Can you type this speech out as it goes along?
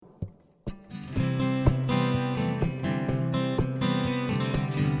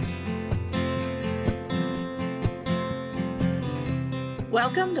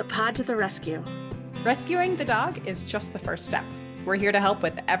Welcome to Pod to the Rescue. Rescuing the dog is just the first step. We're here to help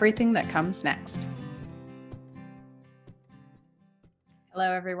with everything that comes next. Hello,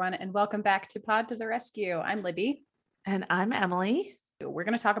 everyone, and welcome back to Pod to the Rescue. I'm Libby. And I'm Emily. We're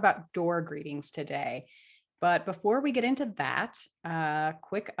going to talk about door greetings today. But before we get into that,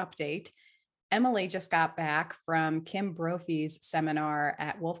 quick update. Emily just got back from Kim Brophy's seminar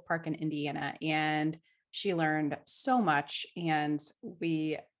at Wolf Park in Indiana, and she learned so much. And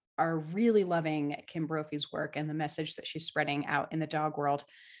we are really loving Kim Brophy's work and the message that she's spreading out in the dog world.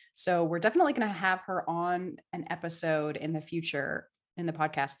 So we're definitely going to have her on an episode in the future in the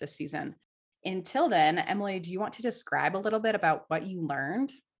podcast this season. Until then, Emily, do you want to describe a little bit about what you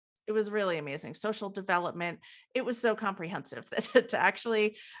learned? It was really amazing. Social development. It was so comprehensive that to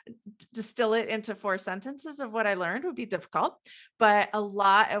actually distill it into 4 sentences of what I learned would be difficult. But a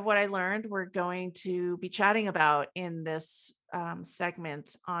lot of what I learned, we're going to be chatting about in this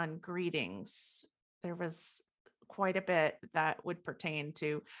segment on greetings. There was quite a bit that would pertain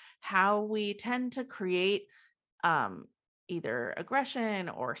to how we tend to create either aggression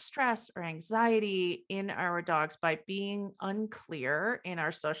or stress or anxiety in our dogs by being unclear in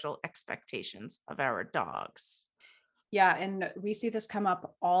our social expectations of our dogs. Yeah, and we see this come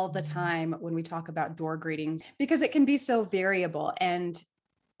up all the time when we talk about door greetings because it can be so variable. And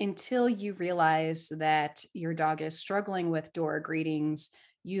until you realize that your dog is struggling with door greetings,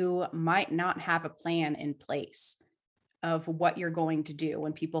 you might not have a plan in place of what you're going to do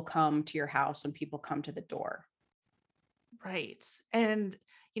when people come to your house, when people come to the door. Right. And,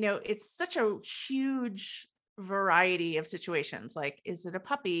 it's such a huge variety of situations. Like, is it a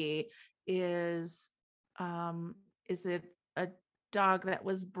puppy? Is it a dog that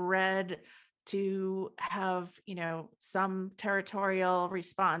was bred to have, some territorial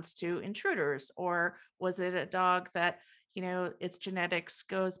response to intruders? Or was it a dog that, its genetics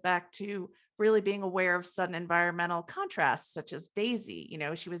goes back to really being aware of sudden environmental contrasts, such as Daisy?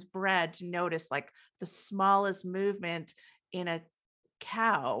 She was bred to notice like the smallest movement in a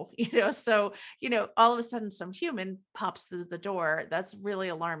cow, so, all of a sudden some human pops through the door. That's really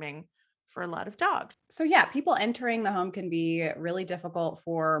alarming for a lot of dogs. So yeah, people entering the home can be really difficult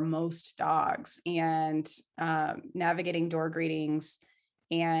for most dogs, and navigating door greetings.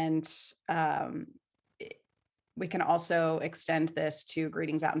 And we can also extend this to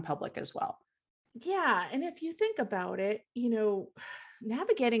greetings out in public as well. Yeah. And if you think about it,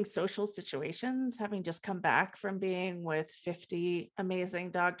 navigating social situations, having just come back from being with 50 amazing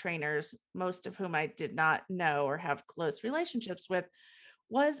dog trainers, most of whom I did not know or have close relationships with,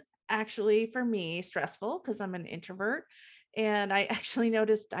 was actually for me stressful because I'm an introvert. And I actually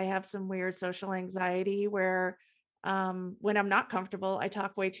noticed I have some weird social anxiety where when I'm not comfortable, I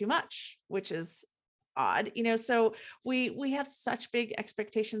talk way too much, which is odd. So we have such big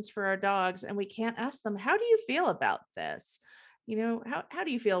expectations for our dogs, and we can't ask them, how do you feel about this? How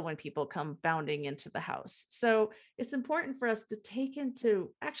do you feel when people come bounding into the house? So it's important for us to take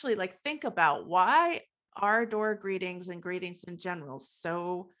into actually think about, why are door greetings and greetings in general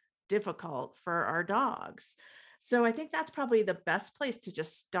so difficult for our dogs? So I think that's probably the best place to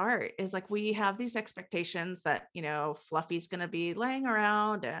just start, is we have these expectations that, Fluffy's going to be laying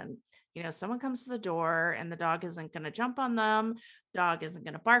around, and, someone comes to the door and the dog isn't going to jump on them. Dog isn't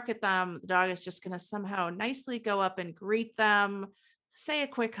going to bark at them. The dog is just going to somehow nicely go up and greet them, say a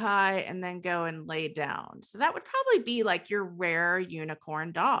quick hi, and then go and lay down. So that would probably be your rare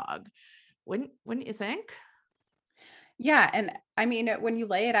unicorn dog. Wouldn't you think? Yeah. And I mean, when you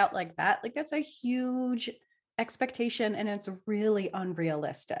lay it out like that, that's a huge expectation, and it's really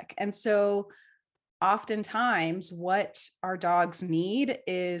unrealistic. And so oftentimes what our dogs need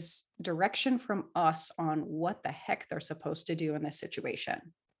is direction from us on what the heck they're supposed to do in this situation.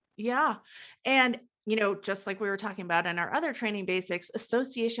 Yeah. And, just like we were talking about in our other training basics,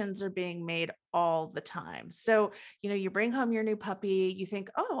 associations are being made all the time. So, you bring home your new puppy, you think,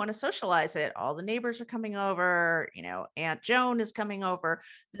 oh, I want to socialize it. All the neighbors are coming over, Aunt Joan is coming over.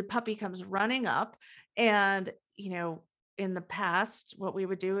 The puppy comes running up, and, in the past, what we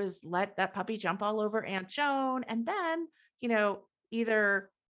would do is let that puppy jump all over Aunt Joan. And then,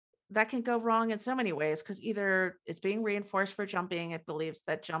 either that can go wrong in so many ways, because either it's being reinforced for jumping, it believes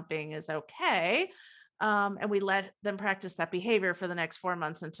that jumping is okay. And we let them practice that behavior for the next 4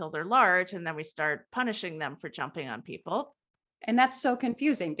 months until they're large. And then we start punishing them for jumping on people. And that's so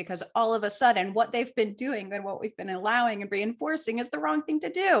confusing, because all of a sudden what they've been doing and what we've been allowing and reinforcing is the wrong thing to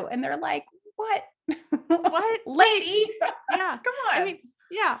do. And they're like, what? What? Lady? Yeah. Come on. I mean,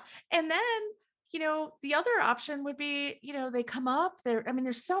 yeah. And then, the other option would be, they come up there. I mean,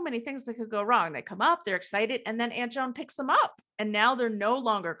 there's so many things that could go wrong. They come up, they're excited, and then Aunt Joan picks them up and now they're no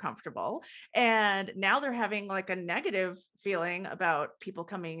longer comfortable, and now they're having like a negative feeling about people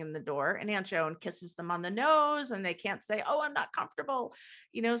coming in the door, and Aunt Joan kisses them on the nose and they can't say, oh, I'm not comfortable,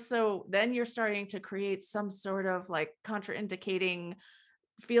 so then you're starting to create some sort of like contraindicating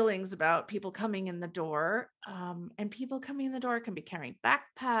feelings about people coming in the door. And people coming in the door can be carrying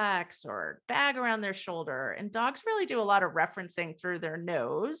backpacks or bag around their shoulder. And dogs really do a lot of referencing through their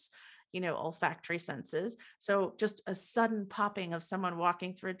nose, olfactory senses. So just a sudden popping of someone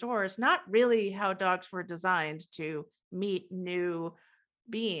walking through a door is not really how dogs were designed to meet new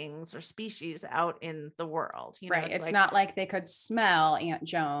beings or species out in the world. Right. It's It's like, not like they could smell Aunt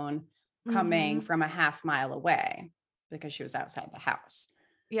Joan coming mhm. from a half mile away because she was outside the house.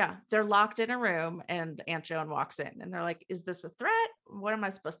 Yeah, they're locked in a room and Aunt Joan walks in and they're like, "Is this a threat? What am I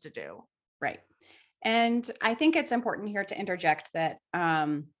supposed to do?" Right. And I think it's important here to interject that,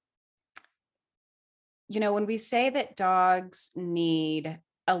 when we say that dogs need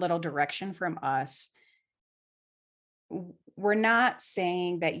a little direction from us, we're not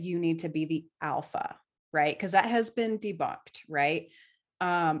saying that you need to be the alpha, right? Because that has been debunked, right?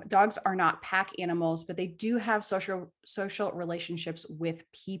 Dogs are not pack animals, but they do have social relationships with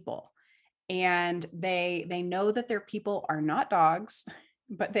people, and they know that their people are not dogs,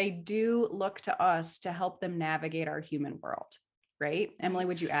 but they do look to us to help them navigate our human world, right? Emily, Right.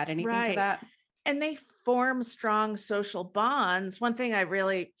 would you add anything to Right. that? And they form strong social bonds. One thing I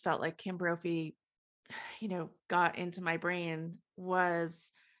really felt like Kim Brophy, got into my brain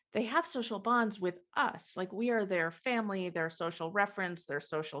was they have social bonds with us. Like we are their family, their social reference, their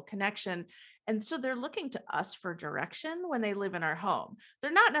social connection. And so they're looking to us for direction when they live in our home.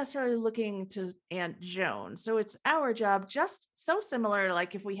 They're not necessarily looking to Aunt Joan. So it's our job, just so similar to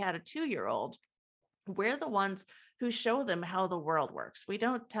like if we had a 2-year-old, we're the ones who show them how the world works. We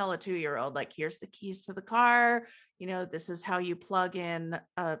don't tell a 2-year-old, like, here's the keys to the car. This is how you plug in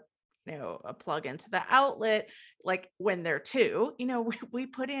a plug into the outlet. Like when they're two, we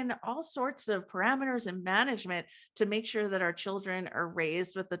put in all sorts of parameters and management to make sure that our children are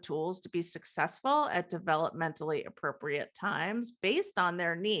raised with the tools to be successful at developmentally appropriate times based on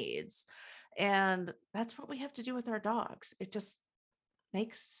their needs. And that's what we have to do with our dogs. It just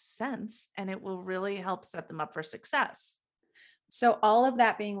makes sense and it will really help set them up for success. So, all of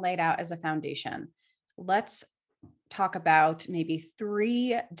that being laid out as a foundation, let's talk about maybe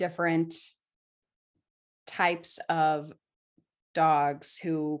three different types of dogs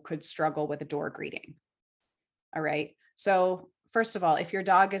who could struggle with a door greeting. All right. So, first of all, if your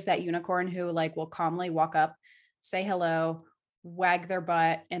dog is that unicorn who like will calmly walk up, say hello, wag their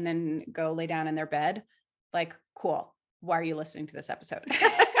butt, and then go lay down in their bed, like, cool. Why are you listening to this episode?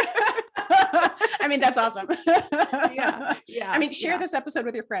 I mean, that's awesome. Yeah, I yeah, mean, share yeah. this episode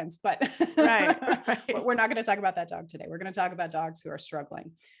with your friends, but Right, right. we're not going to talk about that dog today. We're going to talk about dogs who are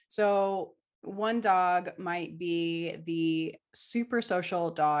struggling. So, one dog might be the super social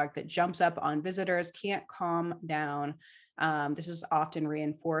dog that jumps up on visitors, can't calm down. This is often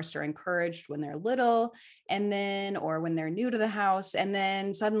reinforced or encouraged when they're little, and then, or when they're new to the house, and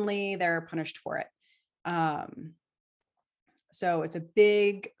then suddenly they're punished for it. Um, so it's a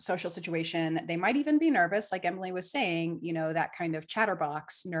big social situation. They might even be nervous, like Emily was saying, that kind of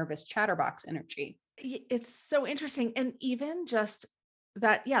chatterbox, nervous chatterbox energy. It's so interesting. And even just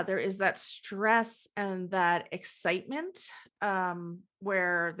that, yeah, there is that stress and that excitement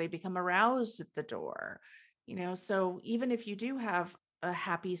where they become aroused at the door, So even if you do have a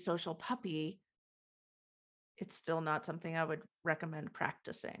happy social puppy, it's still not something I would recommend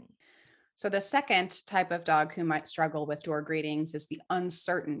practicing. So the second type of dog who might struggle with door greetings is the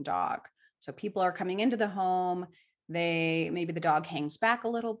uncertain dog. So people are coming into the home, maybe the dog hangs back a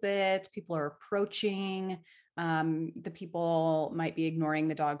little bit, people are approaching, the people might be ignoring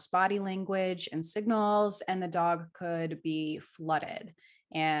the dog's body language and signals, and the dog could be flooded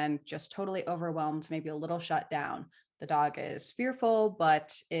and just totally overwhelmed, maybe a little shut down. The dog is fearful,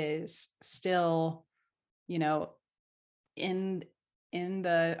 but is still, you know, in in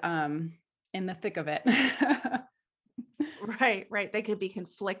the in the thick of it. Right, right. They could be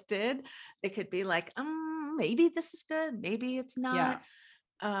conflicted. They could be like, maybe this is good, maybe it's Yeah,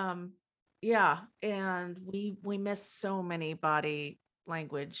 not. Um, yeah, and we miss so many body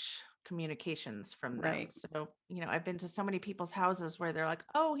language communications from them. right. So, I've been to so many people's houses where they're like,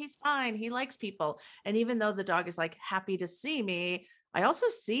 "Oh, he's fine. He likes people." And even though the dog is like happy to see me, I also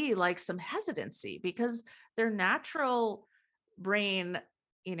see like some hesitancy because their natural brain,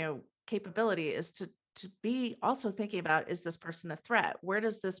 capability is to be also thinking about, is this person a threat? Where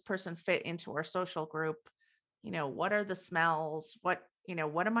does this person fit into our social group? What are the smells?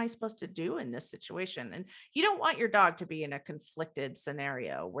 what am I supposed to do in this situation? And you don't want your dog to be in a conflicted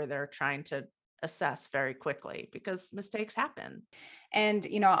scenario where they're trying to assess very quickly because mistakes happen. And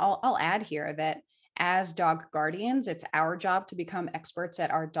I'll add here that as dog guardians, it's our job to become experts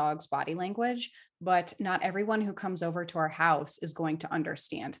at our dog's body language, but not everyone who comes over to our house is going to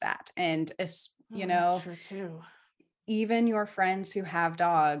understand that. And Oh, that's true too. even your friends who have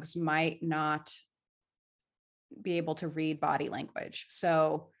dogs might not be able to read body language.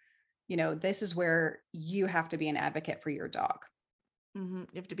 So, this is where you have to be an advocate for your dog. You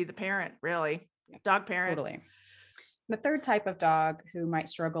have to be the parent, really. Dog parent. Totally. The third type of dog who might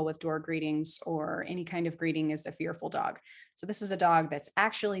struggle with door greetings or any kind of greeting is the fearful dog. So, this is a dog that's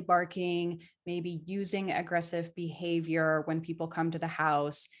actually barking, maybe using aggressive behavior when people come to the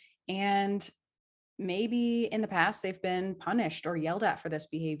house. And maybe in the past, they've been punished or yelled at for this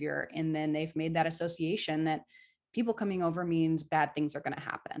behavior. And then they've made that association that people coming over means bad things are going to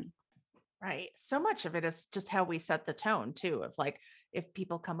happen. Right. So much of it is just how we set the tone too, of like if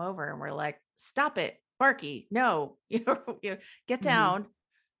people come over and we're like, stop it, Barky, no, get Mhm. down,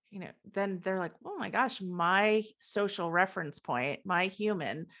 then they're like, oh my gosh, my social reference point, my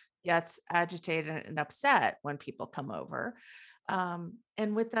human gets agitated and upset when people come over.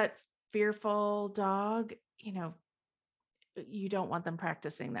 And with that fearful dog, you don't want them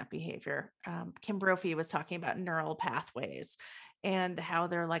practicing that behavior. Kim Brophy was talking about neural pathways and how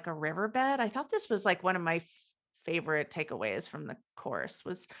they're like a riverbed. I thought this was like one of my favorite takeaways from the course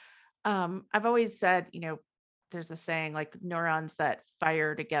was I've always said, there's a saying like neurons that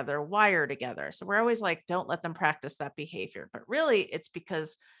fire together wire together. So we're always like, don't let them practice that behavior. But really, it's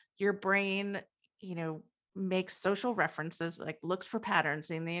because your brain, you know, makes social references, like looks for patterns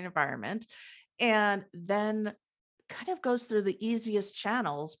in the environment, and then kind of goes through the easiest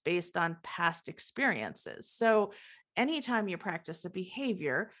channels based on past experiences. So anytime you practice a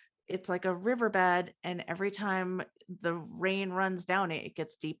behavior, it's like a riverbed, and every time the rain runs down it, it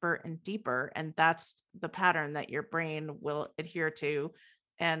gets deeper and deeper. And that's the pattern that your brain will adhere to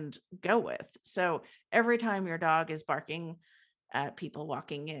and go with. So every time your dog is barking at people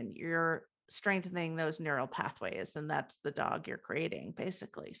walking in, you're strengthening those neural pathways, and that's the dog you're creating,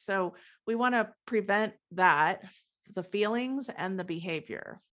 basically. So we want to prevent that, the feelings and the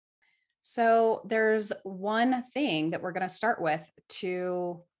behavior. So, there's one thing that we're going to start with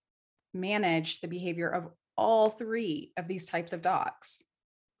to manage the behavior of all three of these types of dogs.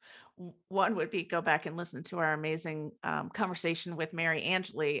 One would be go back and listen to our amazing conversation with Mary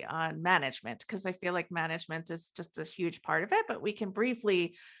Angeli on management, because I feel like management is just a huge part of it, but we can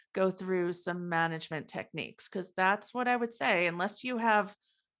briefly go through some management techniques, because that's what I would say. Unless you have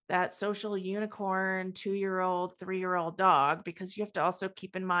that social unicorn 2-year-old, 3-year-old dog, because you have to also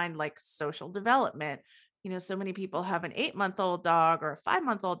keep in mind like social development. So many people have an 8-month-old dog or a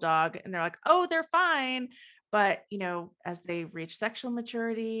 5-month-old dog, and they're like, oh, they're fine. But, as they reach sexual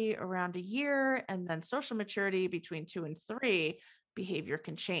maturity around a year and then social maturity between 2 and 3, behavior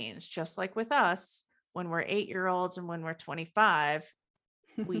can change. Just like with us, when we're 8-year-olds and when we're 25,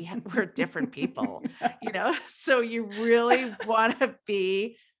 we're different people, So you really want to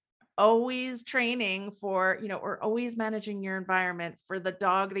be always training for, or always managing your environment for the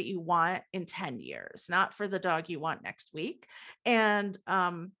dog that you want in 10 years, not for the dog you want next week. And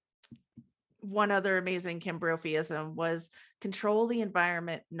one other amazing Kim Brophyism was control the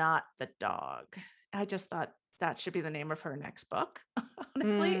environment, not the dog. I just thought that should be the name of her next book.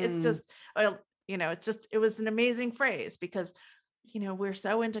 Honestly, it's Mm. just, well, it was an amazing phrase because, we're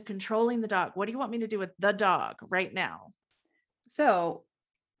so into controlling the dog. What do you want me to do with the dog right now? So,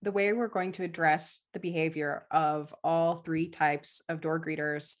 the way we're going to address the behavior of all three types of door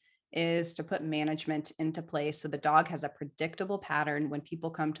greeters is to put management into place so the dog has a predictable pattern when people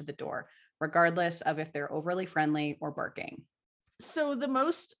come to the door, regardless of if they're overly friendly or barking. So the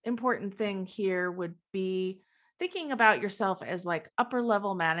most important thing here would be thinking about yourself as like upper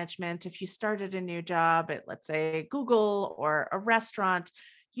level management. If you started a new job at, let's say, Google or a restaurant,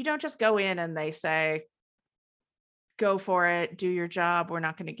 you don't just go in and they say, go for it, do your job. We're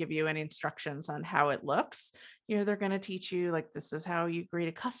not going to give you any instructions on how it looks. They're going to teach you like this is how you greet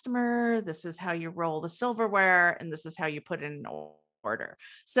a customer, this is how you roll the silverware, and this is how you put it in order.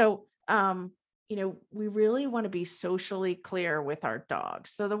 So, we really want to be socially clear with our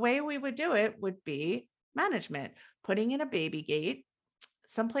dogs. So the way we would do it would be management, putting in a baby gate,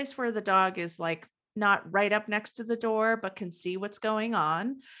 someplace where the dog is like not right up next to the door, but can see what's going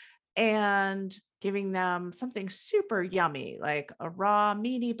on, and giving them something super yummy, like a raw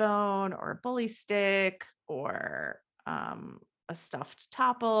meaty bone or a bully stick or a stuffed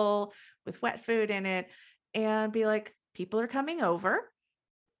topple with wet food in it, and be like, people are coming over.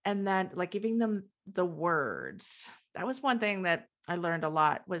 And then like giving them the words. That was one thing that I learned a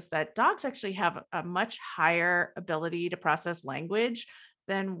lot, was that dogs actually have a much higher ability to process language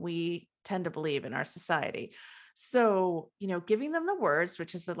than we tend to believe in our society. So, giving them the words,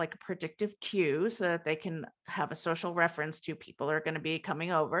 which is like a predictive cue so that they can have a social reference to people are going to be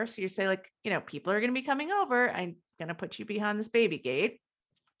coming over. So you say, like, people are going to be coming over. I'm going to put you behind this baby gate,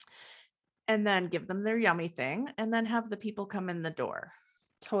 and then give them their yummy thing, and then have the people come in the door.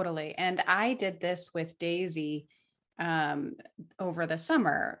 Totally. And I did this with Daisy um, over the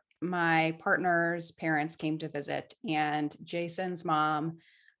summer. My partner's parents came to visit, and Jason's mom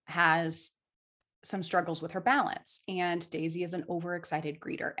has some struggles with her balance. And Daisy is an overexcited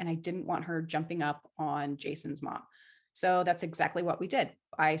greeter, and I didn't want her jumping up on Jason's mom. So that's exactly what we did.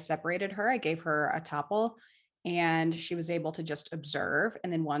 I separated her, I gave her a topple, and she was able to just observe.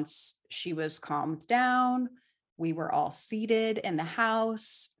 And then once she was calmed down, we were all seated in the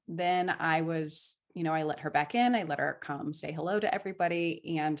house. Then I let her back in. I let her come say hello to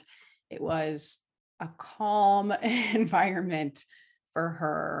everybody. And it was a calm environment for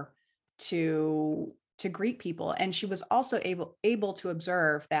her to greet people. And she was also able to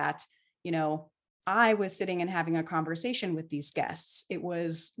observe that, you know, I was sitting and having a conversation with these guests. It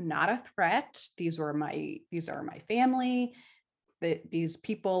was not a threat. These are my family. That these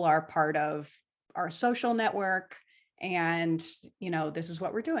people are part of our social network. And, this is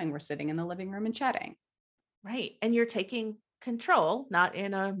what we're doing. We're sitting in the living room and chatting. Right. And you're taking control, not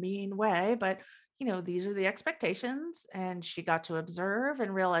in a mean way, but these are the expectations. And she got to observe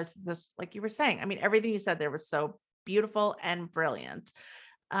and realize this, like you were saying. I mean, everything you said there was so beautiful and brilliant.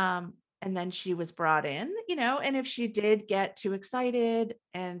 And then she was brought in, and if she did get too excited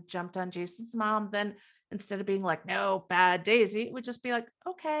and jumped on Jason's mom, then instead of being like, no, bad Daisy, it would just be like,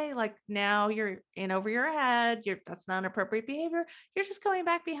 okay, like now you're in over your head. That's not appropriate behavior. You're just going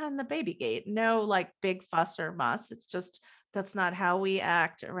back behind the baby gate. No, like big fuss or muss. It's just, that's not how we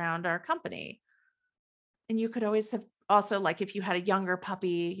act around our company. And you could always have also, like, if you had a younger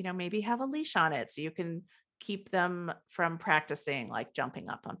puppy, maybe have a leash on it so you can keep them from practicing like jumping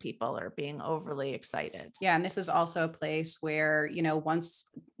up on people or being overly excited. Yeah, and this is also a place where,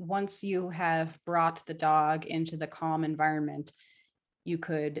 once you have brought the dog into the calm environment, you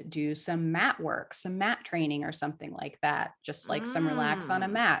could do some mat work, some mat training or something like that, just like some relax on a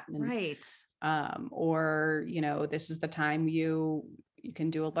Mm, mat. And right. or, this is the time you can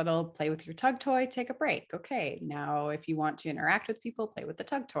do a little play with your tug toy, take a break. Okay, now if you want to interact with people, play with the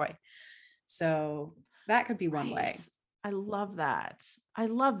tug toy. So that could be one Right. way. I love that. I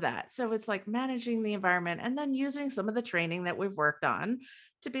love that. So it's like managing the environment and then using some of the training that we've worked on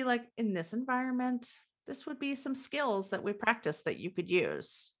to be like, in this environment, this would be some skills that we practice that you could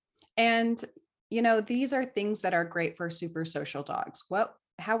use. And, these are things that are great for super social dogs.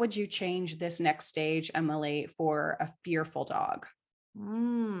 How would you change this next stage, Emily, for a fearful dog?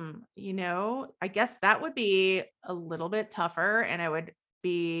 I guess that would be a little bit tougher, and I would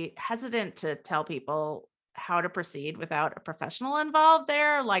be hesitant to tell people how to proceed without a professional involved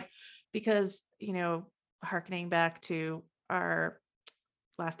there. Like, because, harkening back to our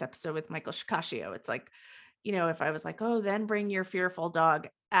last episode with Michael Shikashio, it's like, if I was like, oh, then bring your fearful dog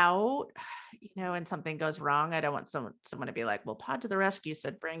out, and something goes wrong, I don't want someone to be like, well, Pod to the Rescue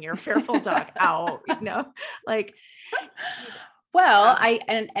said bring your fearful dog out, like, Well,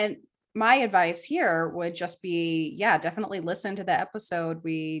 yeah, and my advice here would just be, yeah, definitely listen to the episode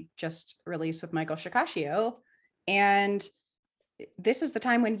we just released with Michael Shikashio. And this is the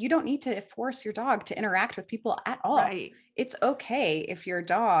time when you don't need to force your dog to interact with people at all. right, It's okay if your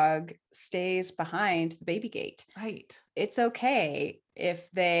dog stays behind the baby gate. right. It's okay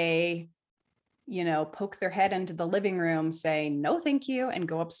if they, poke their head into the living room, say, no, thank you, and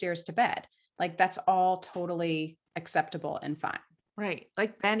go upstairs to bed. Like that's all totally acceptable and fine. Right.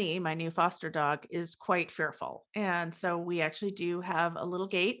 Like Benny, my new foster dog, is quite fearful. And so we actually do have a little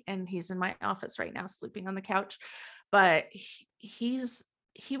gate, and he's in my office right now sleeping on the couch. But he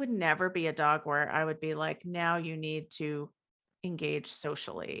would never be a dog where I would be like, now you need to engage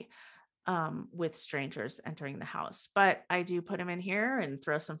socially with strangers entering the house. But I do put him in here and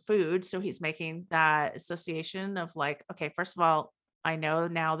throw some food. So he's making that association of like, okay, first of all, I know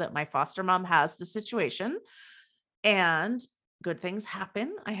now that my foster mom has the situation, and good things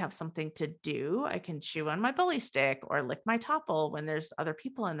happen. I have something to do. I can chew on my bully stick or lick my topple when there's other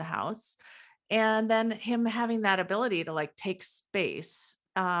people in the house. And then him having that ability to like take space.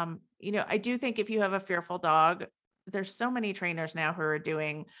 I do think if you have a fearful dog, there's so many trainers now who are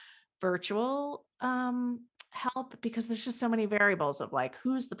doing virtual help because there's just so many variables of like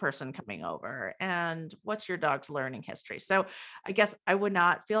who's the person coming over and what's your dog's learning history. So I guess I would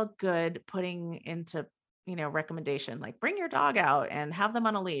not feel good putting into, recommendation like bring your dog out and have them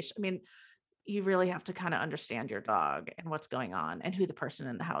on a leash. I mean, you really have to kind of understand your dog and what's going on and who the person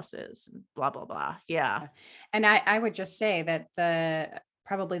in the house is and blah blah blah. Yeah. Yeah. And I would just say that the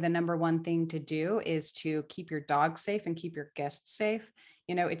probably the number one thing to do is to keep your dog safe and keep your guests safe.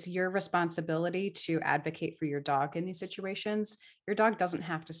 It's your responsibility to advocate for your dog in these situations. Your dog doesn't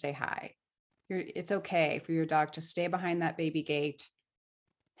have to say hi. It's okay for your dog to stay behind that baby gate,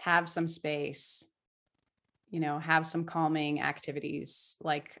 have some space, have some calming activities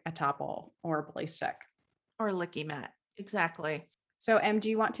like a topple or a play stick. Or licky mat. Exactly. So, Em, do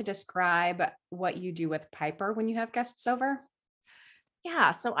you want to describe what you do with Piper when you have guests over?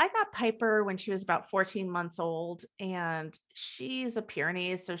 Yeah, so I got Piper when she was about 14 months old, and she's a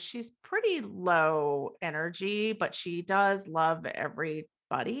Pyrenees, so she's pretty low energy, but she does love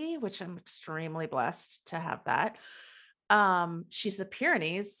everybody, which I'm extremely blessed to have that. She's a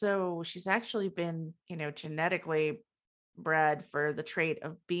Pyrenees, so she's actually been, genetically bred for the trait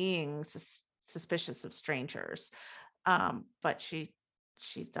of being suspicious of strangers. But she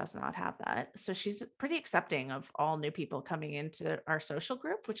does not have that. So she's pretty accepting of all new people coming into our social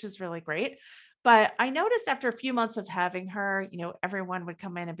group, which is really great. But I noticed after a few months of having her, everyone would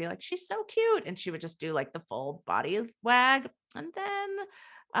come in and be like, she's so cute. And she would just do like the full body wag. And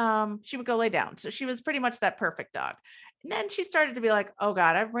then she would go lay down. So she was pretty much that perfect dog. And then she started to be like, oh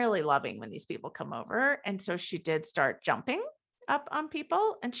God, I'm really loving when these people come over. And so she did start jumping up on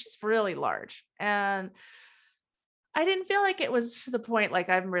people, and she's really large. And I didn't feel like it was to the point like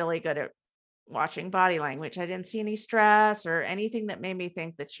I'm really good at watching body language. I didn't see any stress or anything that made me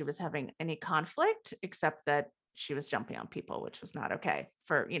think that she was having any conflict, except that she was jumping on people, which was not okay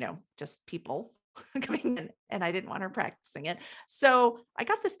for, just people coming in. And I didn't want her practicing it. So I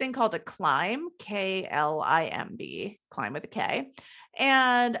got this thing called a climb, KLIMB, climb with a K.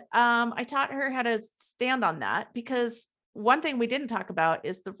 And I taught her how to stand on that because one thing we didn't talk about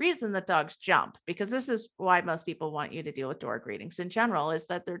is the reason that dogs jump, because this is why most people want you to deal with door greetings in general, is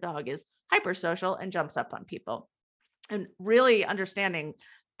that their dog is hypersocial and jumps up on people. And really understanding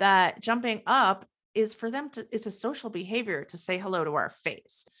that jumping up is for them to, it's a social behavior to say hello to our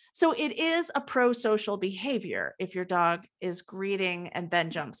face. So it is a pro-social behavior if your dog is greeting and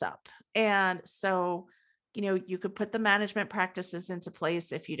then jumps up. And so, you could put the management practices into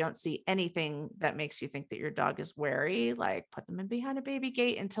place if you don't see anything that makes you think that your dog is wary, like put them in behind a baby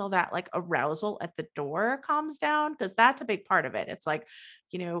gate until that like arousal at the door calms down, because that's a big part of it. It's like,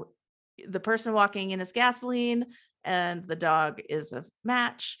 you know, the person walking in is gasoline and the dog is a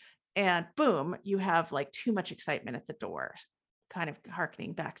match, and boom, you have like too much excitement at the door. Kind of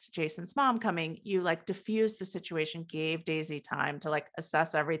harkening back to Jason's mom coming, you like diffused the situation, gave Daisy time to like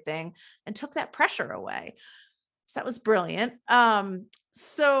assess everything and took that pressure away. So that was brilliant.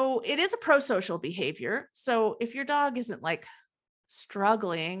 So it is a pro-social behavior. So if your dog isn't like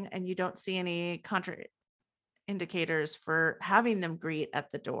struggling and you don't see any indicators for having them greet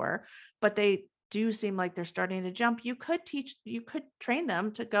at the door, but they do seem like they're starting to jump, you could train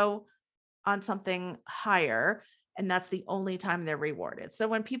them to go on something higher. And that's the only time they're rewarded. So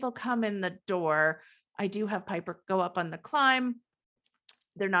when people come in the door, I do have Piper go up on the climb.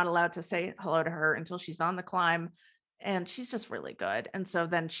 They're not allowed to say hello to her until she's on the climb. And she's just really good. And so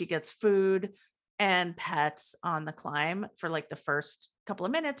then she gets food and pets on the climb for like the first couple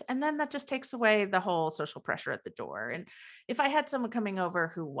of minutes. And then that just takes away the whole social pressure at the door. And if I had someone coming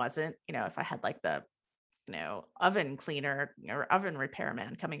over who wasn't, if I had like the oven cleaner or oven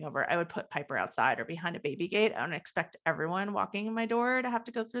repairman coming over, I would put Piper outside or behind a baby gate. I don't expect everyone walking in my door to have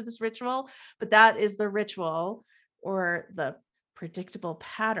to go through this ritual, but that is the ritual or the predictable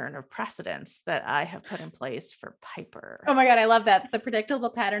pattern of precedence that I have put in place for Piper. Oh my God, I love that. The predictable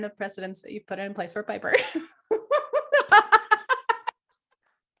pattern of precedence that you put in place for Piper.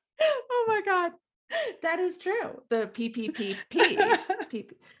 Oh my God. That is true. The PPPP.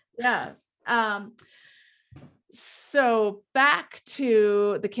 Yeah. So back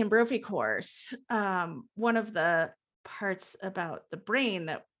to the Kim Brophy course, one of the parts about the brain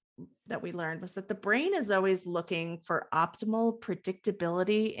that we learned was that the brain is always looking for optimal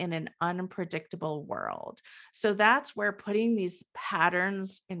predictability in an unpredictable world. So that's where putting these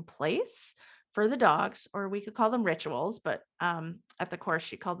patterns in place for the dogs, or we could call them rituals, but at the course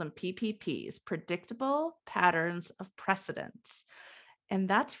she called them PPPs, predictable patterns of precedence. And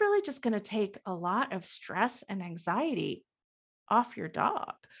that's really just going to take a lot of stress and anxiety off your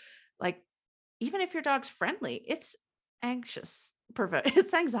dog. Like, even if your dog's friendly, it's anxious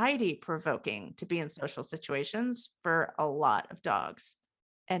it's anxiety provoking to be in social situations for a lot of dogs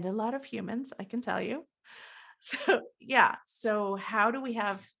and a lot of humans, I can tell you. So, yeah. So, how do we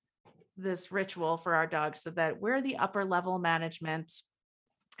have this ritual for our dogs so that we're the upper level management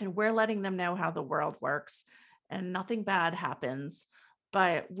and we're letting them know how the world works and nothing bad happens,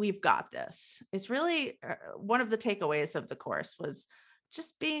 but we've got this. It's really one of the takeaways of the course was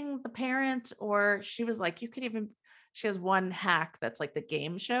just being the parent, or she was like, you could even, she has one hack that's like the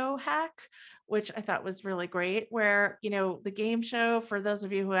game show hack, which I thought was really great. Where, the game show, for those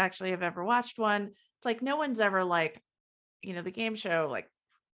of you who actually have ever watched one, it's like no one's ever like, the game show, like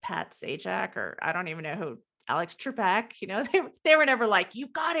Pat Sajak, or I don't even know who, Alex Trebek, they were never like, you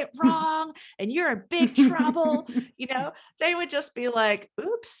got it wrong and you're in big trouble. They would just be like,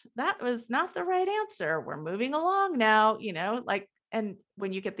 oops, that was not the right answer. We're moving along now, like, and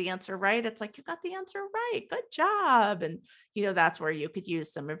when you get the answer right, it's like, you got the answer right. Good job. And, that's where you could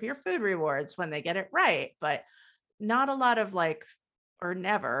use some of your food rewards when they get it right. But not a lot of like, or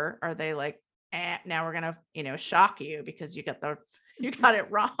never are they like, now we're gonna, shock you because you got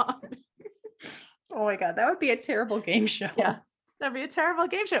it wrong. Oh my God, that would be a terrible game show. Yeah. That'd be a terrible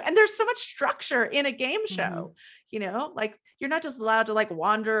game show. And there's so much structure in a game Mhm. show, like you're not just allowed to like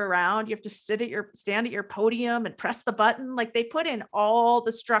wander around. You have to stand at your podium and press the button. Like they put in all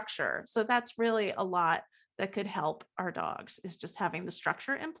the structure. So that's really a lot that could help our dogs, is just having the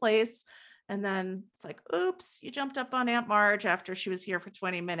structure in place. And then it's like, oops, you jumped up on Aunt Marge after she was here for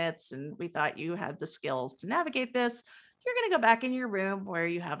 20 minutes and we thought you had the skills to navigate this. You're going to go back in your room where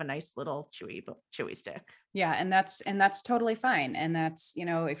you have a nice little chewy stick. Yeah, and that's totally fine. And that's,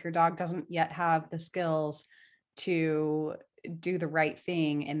 if your dog doesn't yet have the skills to do the right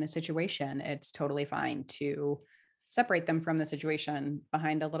thing in the situation, it's totally fine to separate them from the situation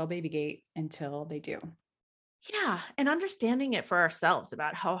behind a little baby gate until they do. Yeah, and understanding it for ourselves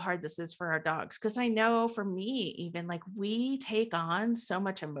about how hard this is for our dogs. Because I know for me, even like we take on so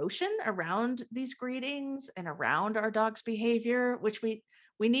much emotion around these greetings and around our dog's behavior, which we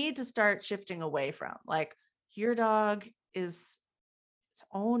need to start shifting away from. Like your dog is its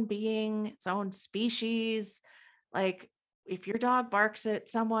own being, its own species. Like if your dog barks at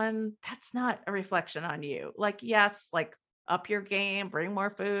someone, that's not a reflection on you. Like, yes, like up your game, bring more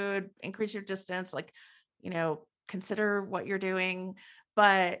food, increase your distance, like, consider what you're doing.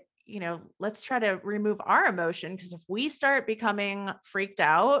 But, let's try to remove our emotion, because if we start becoming freaked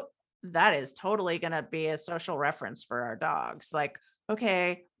out, that is totally going to be a social reference for our dogs. Like,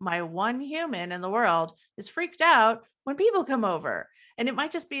 okay, my one human in the world is freaked out when people come over. And it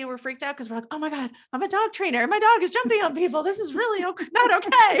might just be we're freaked out because we're like, oh my God, I'm a dog trainer and my dog is jumping on people. This is really not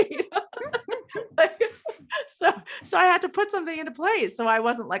okay. Like, so so I had to put something into place. So I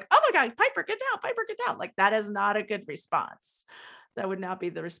wasn't like, oh my God, Piper, get down, Piper, get down. Like that is not a good response. That would not be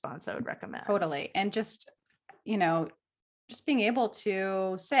the response I would recommend. Totally. And you know, just being able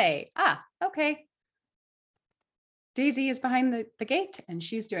to say, okay, Daisy is behind the gate and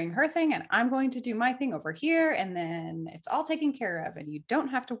she's doing her thing, and I'm going to do my thing over here. And then it's all taken care of. And you don't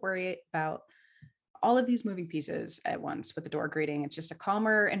have to worry about all of these moving pieces at once with the door greeting. It's just a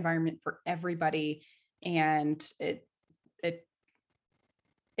calmer environment for everybody. And it,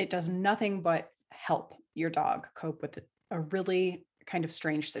 it does nothing but help your dog cope with a really kind of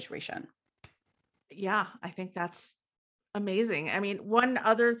strange situation. Yeah, I think that's amazing. I mean, one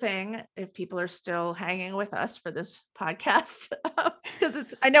other thing, if people are still hanging with us for this podcast,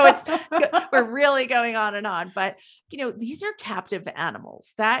 because I know we're really going on and on, but these are captive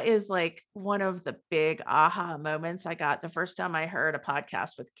animals. That is like one of the big aha moments I got the first time I heard a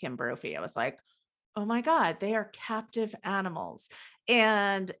podcast with Kim Brophy. I was like, oh my God, they are captive animals.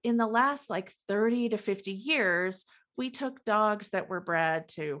 And in the last like 30 to 50 years, we took dogs that were bred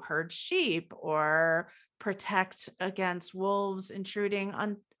to herd sheep or protect against wolves intruding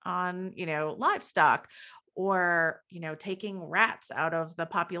on livestock, or taking rats out of the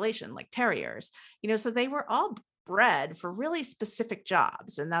population like terriers. So they were all bred for really specific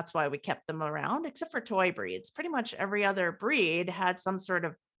jobs, and that's why we kept them around, except for toy breeds. Pretty much every other breed had some sort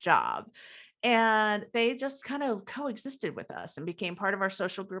of job, and they just kind of coexisted with us and became part of our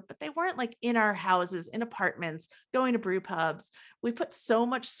social group, but they weren't like in our houses, in apartments, going to brew pubs. We put so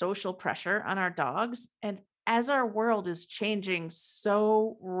much social pressure on our dogs. And as our world is changing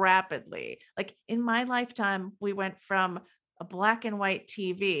so rapidly, like in my lifetime, we went from a black and white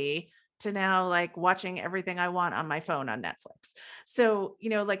TV to now like watching everything I want on my phone on Netflix. So,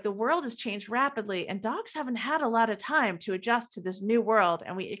 like the world has changed rapidly and dogs haven't had a lot of time to adjust to this new world.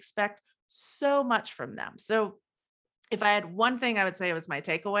 And we expect so much from them. So if I had one thing I would say was my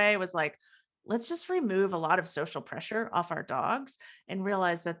takeaway was like, let's just remove a lot of social pressure off our dogs and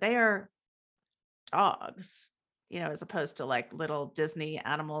realize that they are dogs, as opposed to like little Disney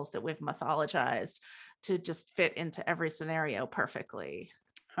animals that we've mythologized to just fit into every scenario perfectly.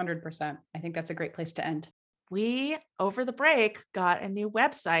 100%. I think that's a great place to end. We, over the break, got a new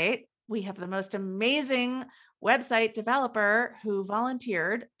website. We have the most amazing website developer who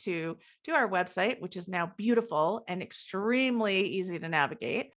volunteered to do our website, which is now beautiful and extremely easy to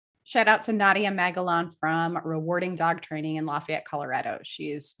navigate. Shout out to Nadia Magalon from Rewarding Dog Training in Lafayette, Colorado.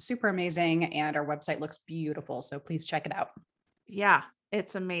 She is super amazing and our website looks beautiful. So please check it out. Yeah,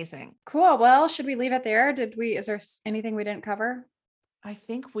 it's amazing. Cool. Well, should we leave it there? Is there anything we didn't cover? I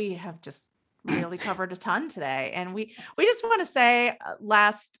think we have just really covered a ton today. And we just want to say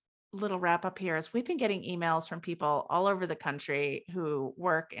last little wrap up here is we've been getting emails from people all over the country who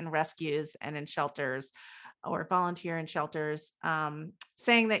work in rescues and in shelters or volunteer in shelters,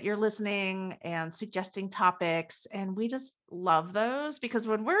 saying that you're listening and suggesting topics. And we just love those because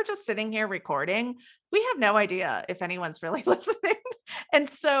when we're just sitting here recording, we have no idea if anyone's really listening. And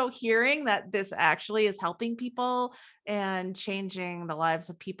so hearing that this actually is helping people and changing the lives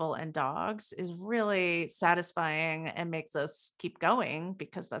of people and dogs is really satisfying and makes us keep going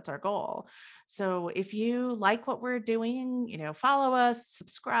because that's our goal. So if you like what we're doing, follow us,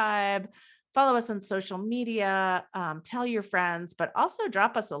 subscribe, follow us on social media, tell your friends, but also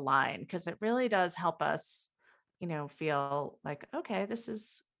drop us a line because it really does help us, feel like, okay, this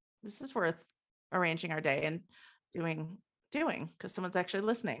is worth arranging our day and doing because someone's actually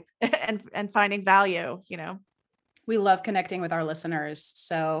listening and finding value. We love connecting with our listeners.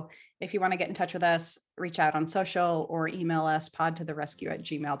 So if you want to get in touch with us, reach out on social or email us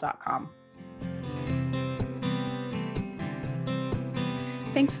podtotherescue@gmail.com.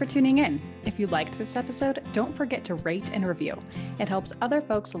 Thanks for tuning in. If you liked this episode, don't forget to rate and review. It helps other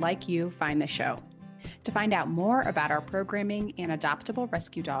folks like you find the show. To find out more about our programming and adoptable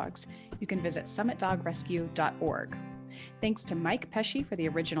rescue dogs, you can visit summitdogrescue.org. Thanks to Mike Pesci for the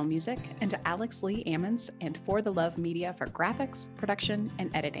original music and to Alex Lee Ammons and For the Love Media for graphics, production, and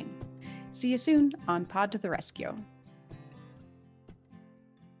editing. See you soon on Pod to the Rescue.